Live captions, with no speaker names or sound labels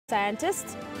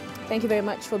Scientist. Thank you very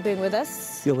much for being with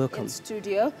us. You're welcome. In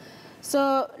studio.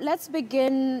 So let's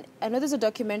begin. I know there's a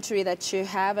documentary that you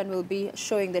have, and we'll be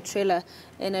showing the trailer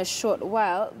in a short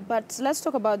while. But let's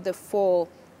talk about the fall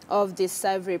of these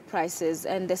ivory prices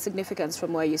and the significance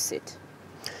from where you sit.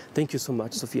 Thank you so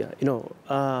much, Sophia. You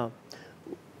know,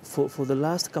 for the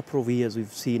last couple of years,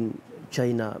 we've seen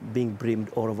China being blamed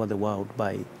all over the world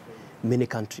by many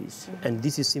countries. And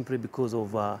this is simply because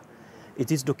of, it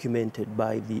is documented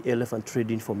by the Elephant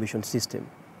Trade Information System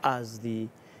as the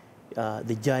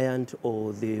giant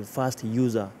or the first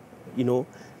user, you know,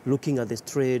 looking at this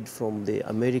trade from the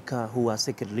America, who are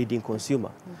second leading consumer.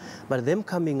 But them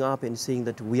coming up and saying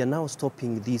that we are now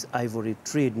stopping this ivory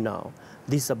trade now,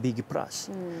 this is a big plus.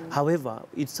 However,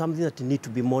 it's something that needs to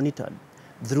be monitored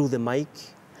through the mic,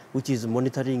 which is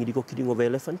monitoring illegal killing of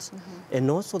elephants,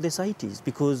 and also the CITES,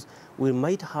 because we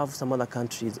might have some other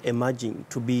countries emerging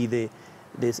to be the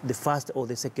first or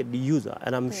the second user.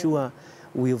 And I'm sure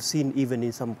we've seen even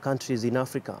in some countries in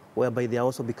Africa, whereby they are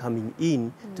also becoming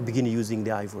in to begin using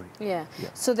the ivory. Yeah.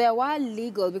 So they were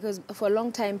legal, because for a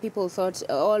long time people thought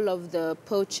all of the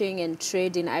poaching and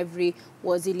trade in ivory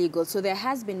was illegal. So there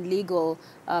has been legal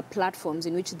platforms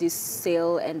in which this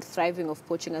sale and thriving of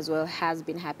poaching as well has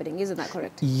been happening. Isn't that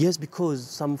correct? Yes, because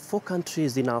some 4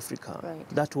 countries in Africa,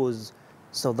 that was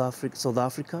South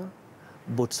Africa,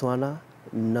 Botswana,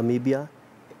 Namibia,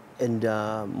 and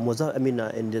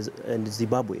and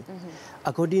Zimbabwe.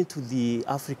 According to the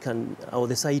African or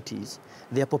the CITES,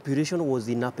 their population was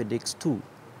in Appendix 2.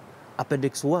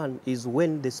 Appendix 1 is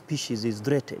when the species is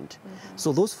threatened.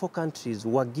 So those 4 countries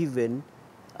were given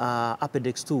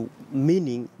Appendix 2,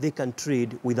 meaning they can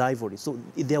trade with ivory. So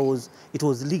it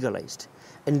was legalized.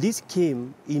 And this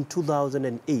came in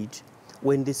 2008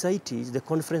 when the CITES, the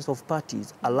Conference of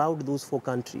Parties, allowed those 4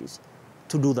 countries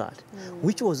to do that,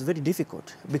 which was very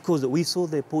difficult because we saw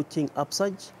the poaching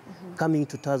upsurge coming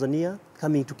to Tanzania,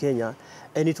 coming to Kenya,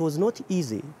 and it was not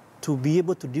easy to be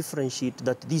able to differentiate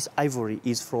that this ivory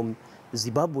is from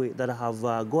Zimbabwe that have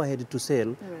go ahead to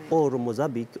sell, or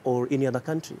Mozambique or any other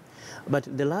country. But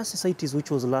the last CITES,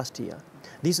 which was last year,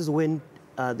 this is when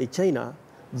the China,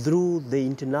 through the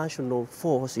international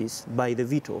forces by the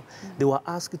veto, they were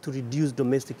asked to reduce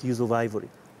domestic use of ivory.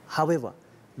 However,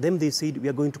 then they said we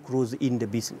are going to close in the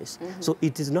business. So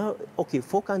it is now, okay,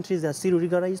 4 countries are still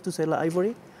legalized to sell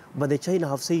ivory, but the China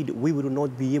have said we will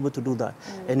not be able to do that.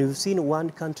 And we've seen one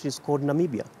country is called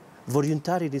Namibia,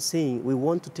 voluntarily saying we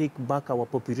want to take back our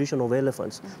population of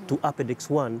elephants to Appendix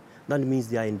 1. That means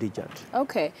they are endangered.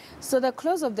 Okay, so the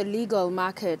close of the legal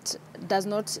market does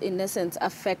not, in essence,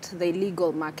 affect the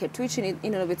illegal market, which in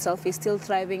and of itself is still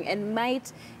thriving and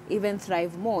might even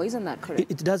thrive more. Isn't that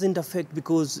correct? It doesn't affect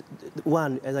because,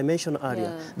 one, as I mentioned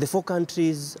earlier, the 4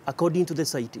 countries, according to the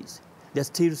CITES, they're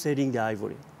still selling the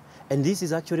ivory. And this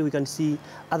is actually, we can see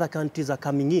other countries are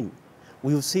coming in.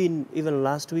 We've seen even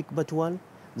last week, but one,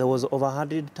 there was over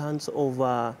 100 tons of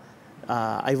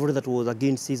ivory that was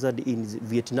again seized in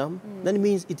Vietnam. That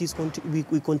means it is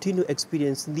we continue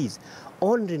experiencing this.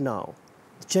 Only now,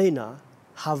 China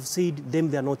have said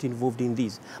they are not involved in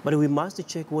this. But we must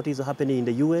check what is happening in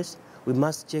the US. We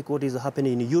must check what is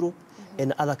happening in Europe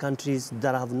and other countries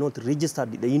that have not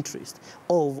registered the interest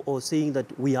of or saying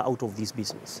that we are out of this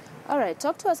business. All right,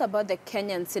 talk to us about the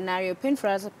Kenyan scenario. Paint for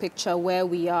us a picture where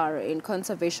we are in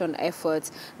conservation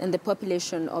efforts and the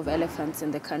population of elephants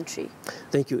in the country.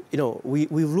 Thank you. You know,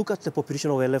 we've looked at the population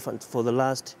of elephants for the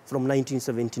last, from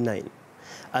 1979.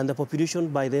 And the population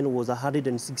by then was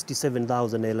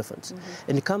 167,000 elephants.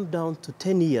 And it came down to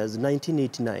 10 years,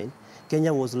 1989,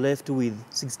 Kenya was left with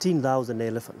 16,000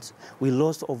 elephants. We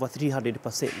lost over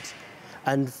 300%.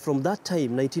 And from that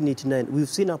time, 1989, we've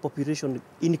seen our population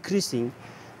increasing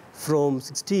from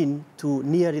 16 to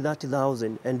nearly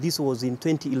 30,000, and this was in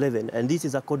 2011, and this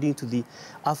is according to the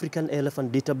African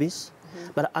Elephant Database.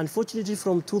 But unfortunately,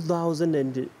 from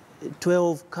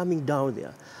 2012 coming down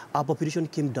there, our population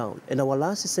came down. And our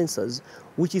last census,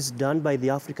 which is done by the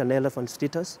African Elephant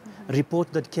Status,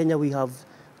 report that Kenya we have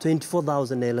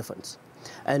 24,000 elephants.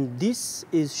 And this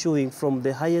is showing from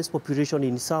the highest population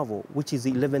in Savo, which is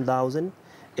 11,000,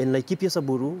 and Laikipia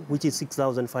Saburu, which is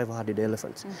 6,500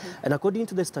 elephants. And according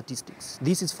to the statistics,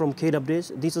 this is from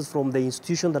KWS, this is from the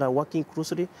institution that are working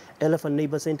closely, Elephant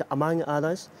Neighbor Center, among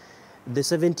others. The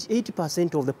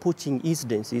 80% of the poaching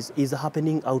incidences is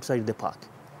happening outside the park.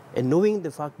 And knowing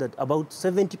the fact that about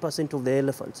 70% of the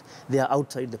elephants, they are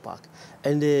outside the park.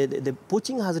 And the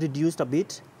poaching has reduced a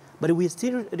bit, but we're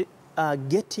still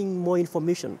getting more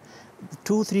information.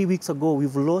 2-3 weeks ago,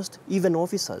 we've lost even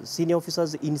officers, senior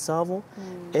officers in Savo.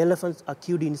 Elephants are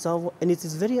killed in Savo, and it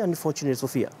is very unfortunate,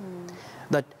 Sophia,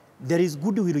 that there is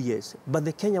goodwill, yes, but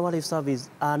the Kenya Wildlife Service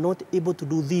are not able to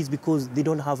do this because they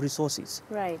don't have resources.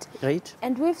 Right. Right.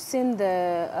 And we've seen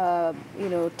the,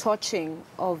 torching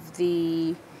of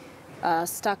the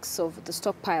stacks of the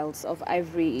stockpiles of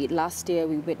ivory. Last year,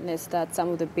 we witnessed that, some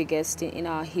of the biggest in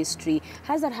our history.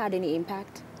 Has that had any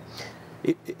impact?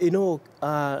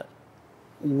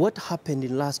 What happened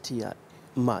in last year,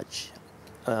 March,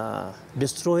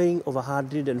 destroying over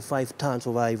 105 tons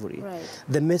of ivory. Right.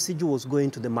 The message was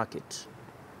going to the market,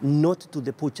 not to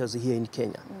the poachers here in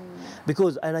Kenya.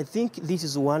 Because, and I think this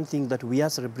is one thing that we are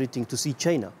celebrating, to see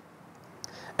China.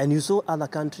 And you saw other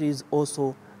countries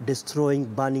also destroying,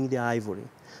 burning their ivory.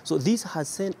 So this has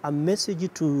sent a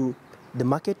message to the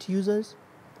market users,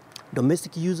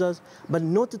 domestic users, but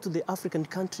not to the African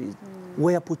countries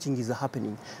where poaching is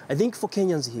happening. I think for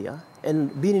Kenyans here,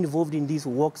 and being involved in these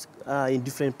works in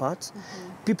different parts,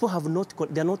 people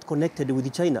they're not connected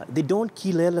with China. They don't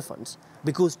kill elephants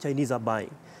because Chinese are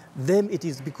buying. Them, it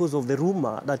is because of the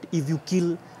rumor that if you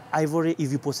kill ivory,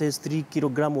 if you possess 3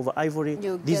 kilograms of ivory,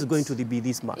 this is going to be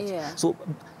this much. Yeah. So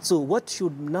what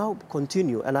should now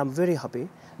continue, and I'm very happy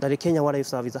that the Kenya Wildlife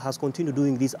Service has continued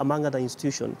doing this among other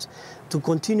institutions, to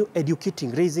continue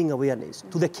educating, raising awareness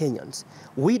to the Kenyans.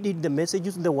 We did the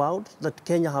messages in the world that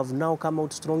Kenya have now come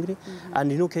out strongly,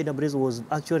 and KWS was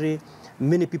actually,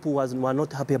 many people were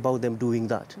not happy about them doing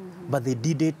that, but they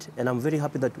did it, and I'm very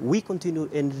happy that we continue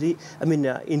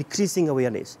increasing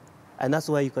awareness. And that's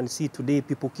why you can see today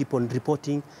people keep on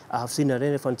reporting, I have seen an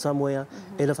elephant somewhere,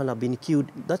 elephant have been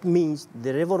killed. That means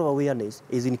the level of awareness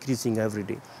is increasing every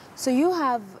day. So you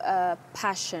have a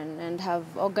passion and have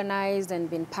organized and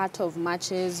been part of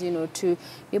marches, to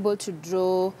be able to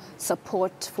draw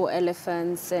support for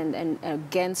elephants and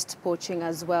against poaching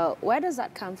as well. Where does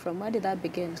that come from? Where did that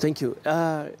begin? Thank you.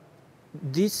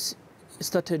 This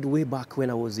started way back when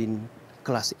I was in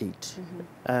class 8.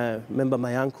 Remember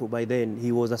my uncle, by then,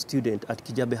 he was a student at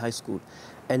Kijabe High School,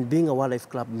 and being a wildlife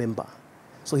club member.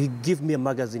 So he gave me a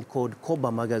magazine called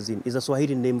Koba Magazine. It's a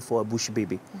Swahili name for a bush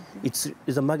baby. It's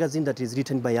a magazine that is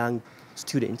written by young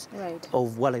students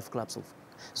of wildlife clubs.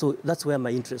 So that's where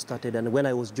my interest started. And when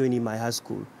I was joining my high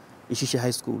school, Ishishi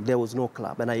High School, there was no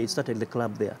club, and I started the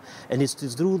club there. And it's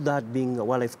through that, being a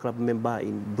wildlife club member,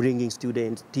 in bringing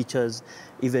students, teachers,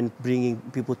 even bringing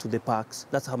people to the parks,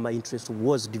 that's how my interest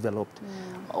was developed.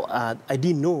 I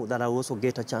didn't know that I would also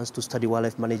get a chance to study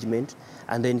wildlife management,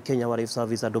 and then Kenya Wildlife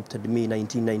Service adopted me in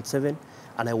 1997,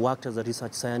 and I worked as a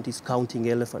research scientist counting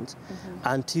elephants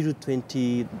until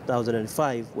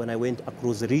 2005, when I went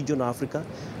across the region of Africa,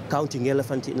 counting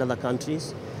elephants in other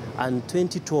countries. And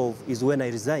 2012 is when I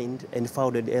resigned and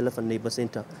founded the Elephant Neighbor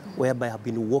Center, whereby I have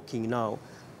been working now,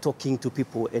 talking to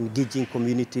people, engaging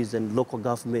communities and local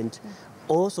government,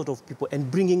 all sorts of people, and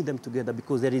bringing them together,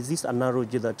 because there is this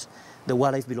analogy that the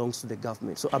wildlife belongs to the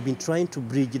government. So I've been trying to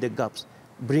bridge the gaps,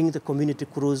 bring the community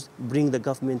crews, bring the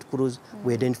government crews.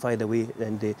 We identify the way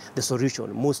and the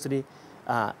solution. Mostly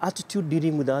attitude,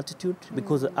 dealing with attitude,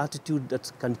 because attitude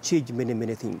that can change many,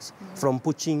 many things, from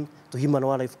poaching to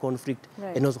human-wildlife conflict,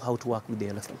 and also how to work with the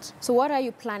elephants. So what are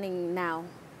you planning now?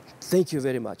 Thank you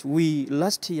very much.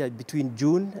 Last year, between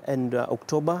June and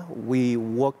October, we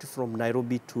walked from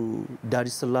Nairobi to Dar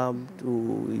es Salaam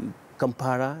to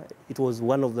Kampala. It was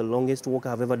one of the longest walk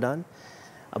I've ever done,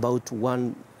 about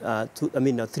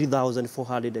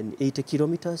 3,480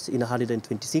 kilometers in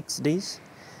 126 days.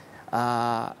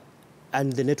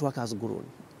 And the network has grown.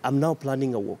 I'm now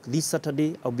planning a walk. This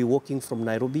Saturday, I'll be walking from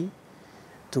Nairobi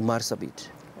to Marsabit.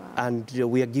 Wow. And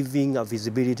we are giving a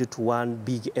visibility to one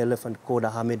big elephant called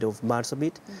Ahmed of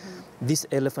Marsabit. This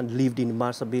elephant lived in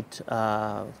Marsabit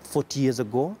 40 years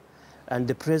ago, and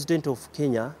the president of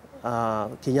Kenya,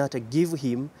 Kenyatta, gave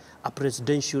him a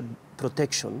presidential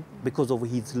protection because of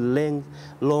his long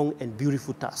and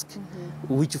beautiful tusk,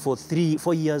 which for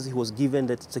 4 years he was given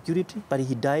that security, but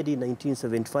he died in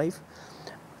 1975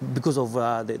 because of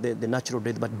the natural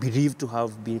death, but believed to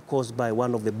have been caused by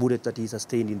one of the bullets that he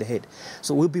sustained in the head.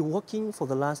 So we'll be walking for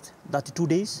the last 32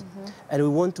 days, and I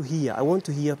want to hear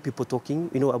people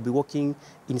talking. I'll be walking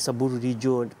in Samburu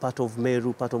region, part of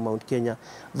Meru, part of Mount Kenya,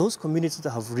 those communities that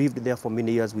have lived there for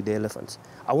many years with the elephants.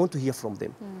 I want to hear from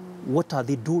them. What are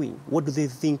they doing? What do they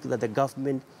think that the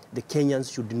government, the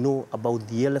Kenyans, should know about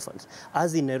the elephants?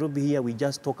 As in Nairobi here, we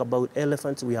just talk about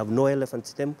elephants. We have no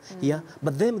elephants here,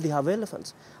 but them, they have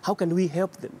elephants. How can we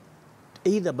help them?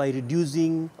 Either by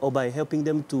reducing or by helping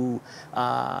them to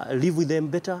live with them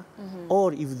better,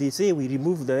 or if they say we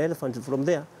remove the elephants from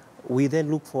there, we then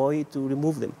look for it to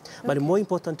remove them. But more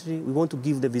importantly, we want to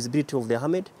give the visibility of the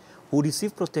Ahmed, who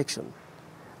receive protection,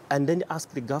 and then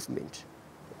ask the government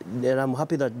And I'm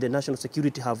happy that the national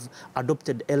security have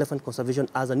adopted elephant conservation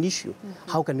as an issue.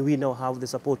 How can we now have the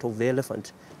support of the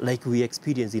elephant like we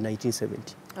experienced in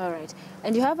 1970? All right.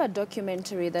 And you have a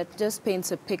documentary that just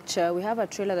paints a picture. We have a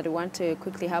trailer that we want to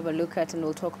quickly have a look at, and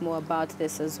we'll talk more about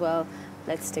this as well.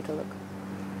 Let's take a look.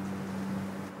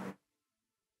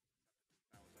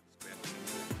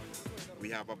 We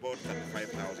have about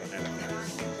 35,000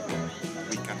 elephants.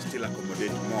 We can still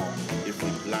accommodate more if we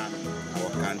plan our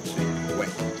country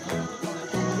well.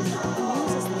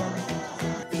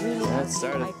 That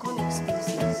started. Iconic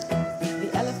species. The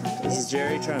elephant This is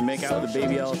Jerry trying to make out with a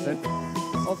baby elephant.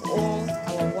 Of all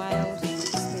our wild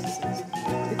species.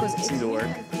 Because Seems to work.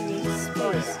 Create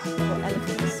space for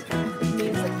elephants. It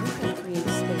means that we can create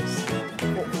space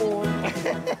for all.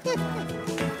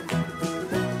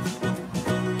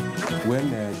 When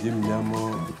Jim Nyamo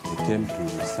came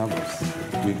to serve us,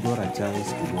 we got a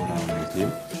chance to go around with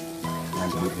him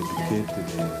and to educate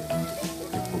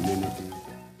the community.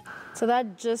 So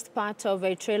that's just part of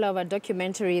a trailer of a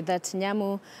documentary that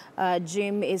Nyamu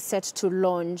Jim is set to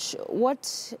launch.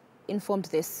 What informed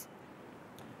this?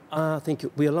 Thank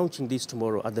you. We are launching this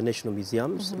tomorrow at the National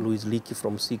Museums, Louis Leakey,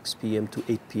 from 6 p.m. to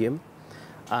 8 p.m.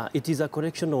 It is a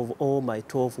collection of all my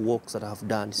 12 walks that I have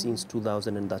done since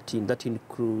 2013. That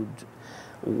include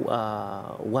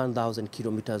 1,000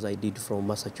 kilometers I did from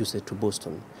Massachusetts to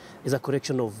Boston. It's a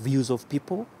collection of views of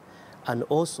people, and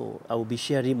also I will be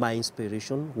sharing my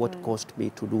inspiration, what caused me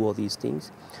to do all these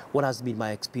things, what has been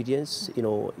my experience. You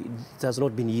know, it has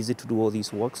not been easy to do all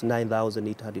these walks,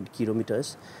 9,800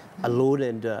 kilometers alone,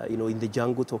 and you know, in the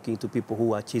jungle, talking to people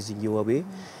who are chasing you away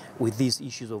with these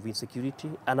issues of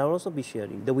insecurity. And I'll also be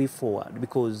sharing the way forward,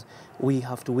 because we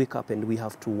have to wake up and we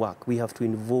have to work. We have to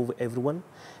involve everyone.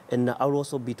 And I'll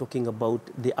also be talking about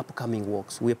the upcoming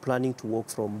walks. We're planning to walk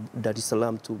from Dar es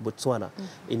Salaam to Botswana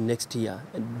in next year,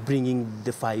 and bringing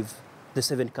the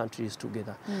 7 countries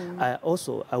together. I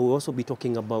will also be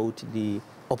talking about the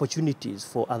opportunities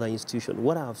for other institutions.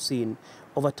 What I have seen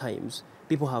over times,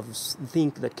 people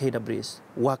think that KWS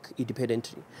work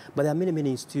independently, but there are many,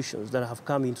 many institutions that have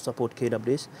come in to support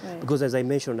KWS, because as I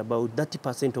mentioned, about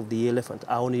 30% of the elephants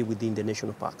are only within the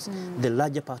national parks. The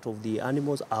larger part of the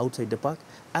animals are outside the park,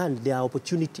 and there are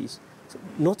opportunities,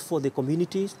 not for the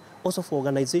communities, also for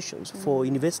organizations, for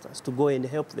investors to go and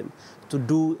help them,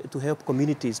 to help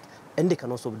communities, and they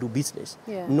can also do business.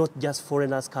 Not just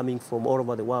foreigners coming from all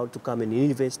over the world to come and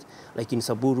invest, like in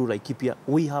Saburu, like Kipia.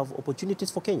 We have opportunities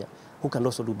for Kenya who can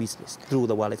also do business through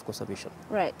the wildlife conservation.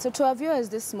 Right. So to our viewers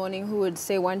this morning who would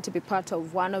say want to be part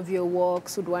of one of your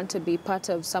walks, would want to be part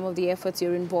of some of the efforts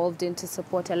you're involved in to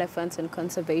support elephants and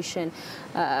conservation,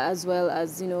 as well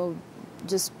as, you know,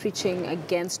 just preaching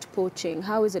against poaching,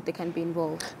 how is it they can be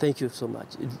involved? Thank you so much.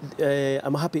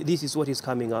 I'm happy. This is what is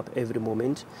coming up every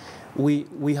moment.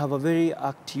 We have a very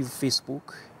active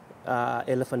Facebook,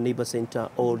 Elephant Neighbor Center,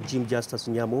 or Jim Justice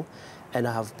Nyamo, and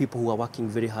I have people who are working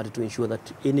very hard to ensure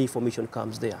that any information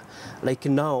comes there. Like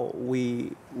now,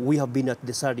 we have been at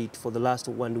the Sarit for the last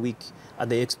 1 week at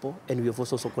the Expo, and we have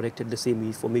also collected the same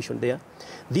information there.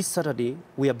 This Saturday,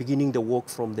 we are beginning the walk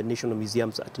from the National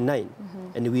Museums at 9,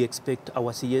 and we expect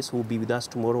our CS who will be with us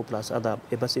tomorrow, plus other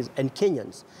embassies and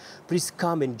Kenyans. Please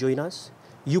come and join us.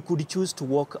 You could choose to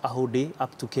walk a whole day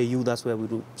up to KU, that's where we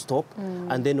will stop.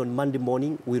 And then on Monday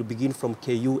morning, we'll begin from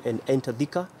KU and enter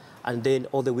Thika, and then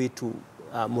all the way to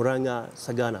Muranga,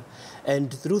 Sagana.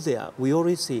 And through there, we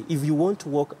always say, if you want to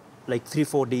walk like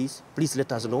 3-4 days, please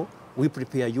let us know. We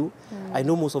prepare you. I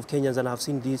know most of Kenyans, and I've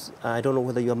seen this, I don't know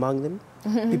whether you're among them.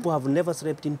 People have never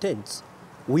slept in tents.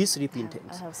 We sleep in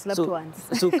tents. I have slept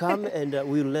once. So come and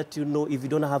we'll let you know. If you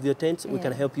don't have your tent, we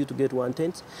can help you to get one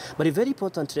tent. But it's very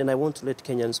important, and I want to let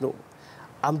Kenyans know,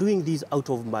 I'm doing this out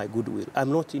of my goodwill.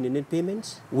 I'm not in any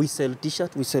payments. We sell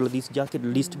T-shirts, we sell this jacket,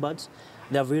 list buds.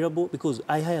 They're available because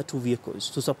I hire 2 vehicles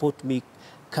to support me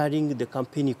carrying the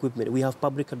campaign equipment. We have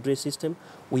public address system,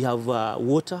 we have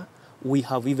water, we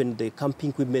have even the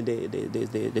camping equipment,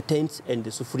 the tents and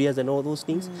the sufurias and all those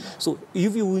things. So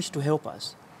if you wish to help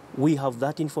us, we have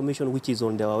that information which is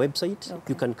on our website.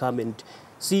 You can come and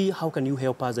see how can you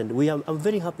help us. And I'm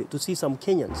very happy to see some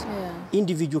Kenyans,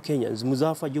 individual Kenyans,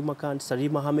 Muzaffar Juma Khan,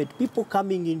 Salim Mohammed, people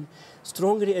coming in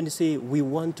strongly and say, we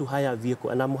want to hire a vehicle,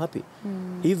 and I'm happy.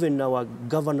 Even our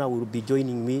governor will be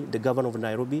joining me, the governor of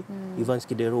Nairobi, Evans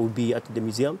Kidero, will be at the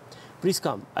museum. Please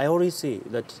come. I always say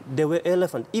that there were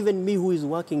elephants, even me who is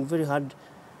working very hard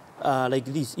like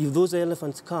this, if those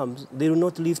elephants come, they will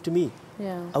not live to me.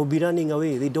 I'll be running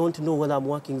away. They don't know whether I'm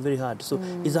working very hard. So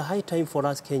it's a high time for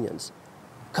us Kenyans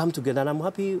come together. And I'm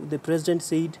happy the president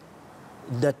said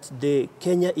that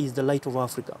Kenya is the light of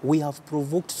Africa. We have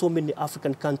provoked so many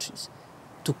African countries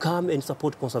to come and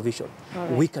support conservation,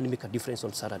 we can make a difference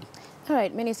on Saturday. All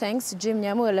right, many thanks. Jim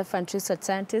Nyamu, elephant research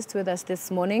scientist, with us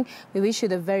this morning. We wish you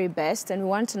the very best, and we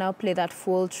want to now play that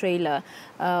full trailer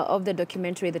of the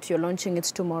documentary that you're launching.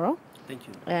 It's tomorrow. Thank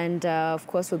you. And of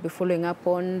course, we'll be following up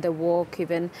on the walk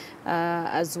even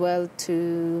as well,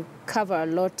 to cover a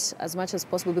lot as much as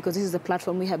possible, because this is the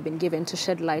platform we have been given to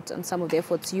shed light on some of the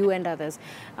efforts you and others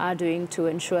are doing to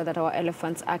ensure that our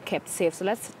elephants are kept safe. So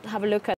let's have a look at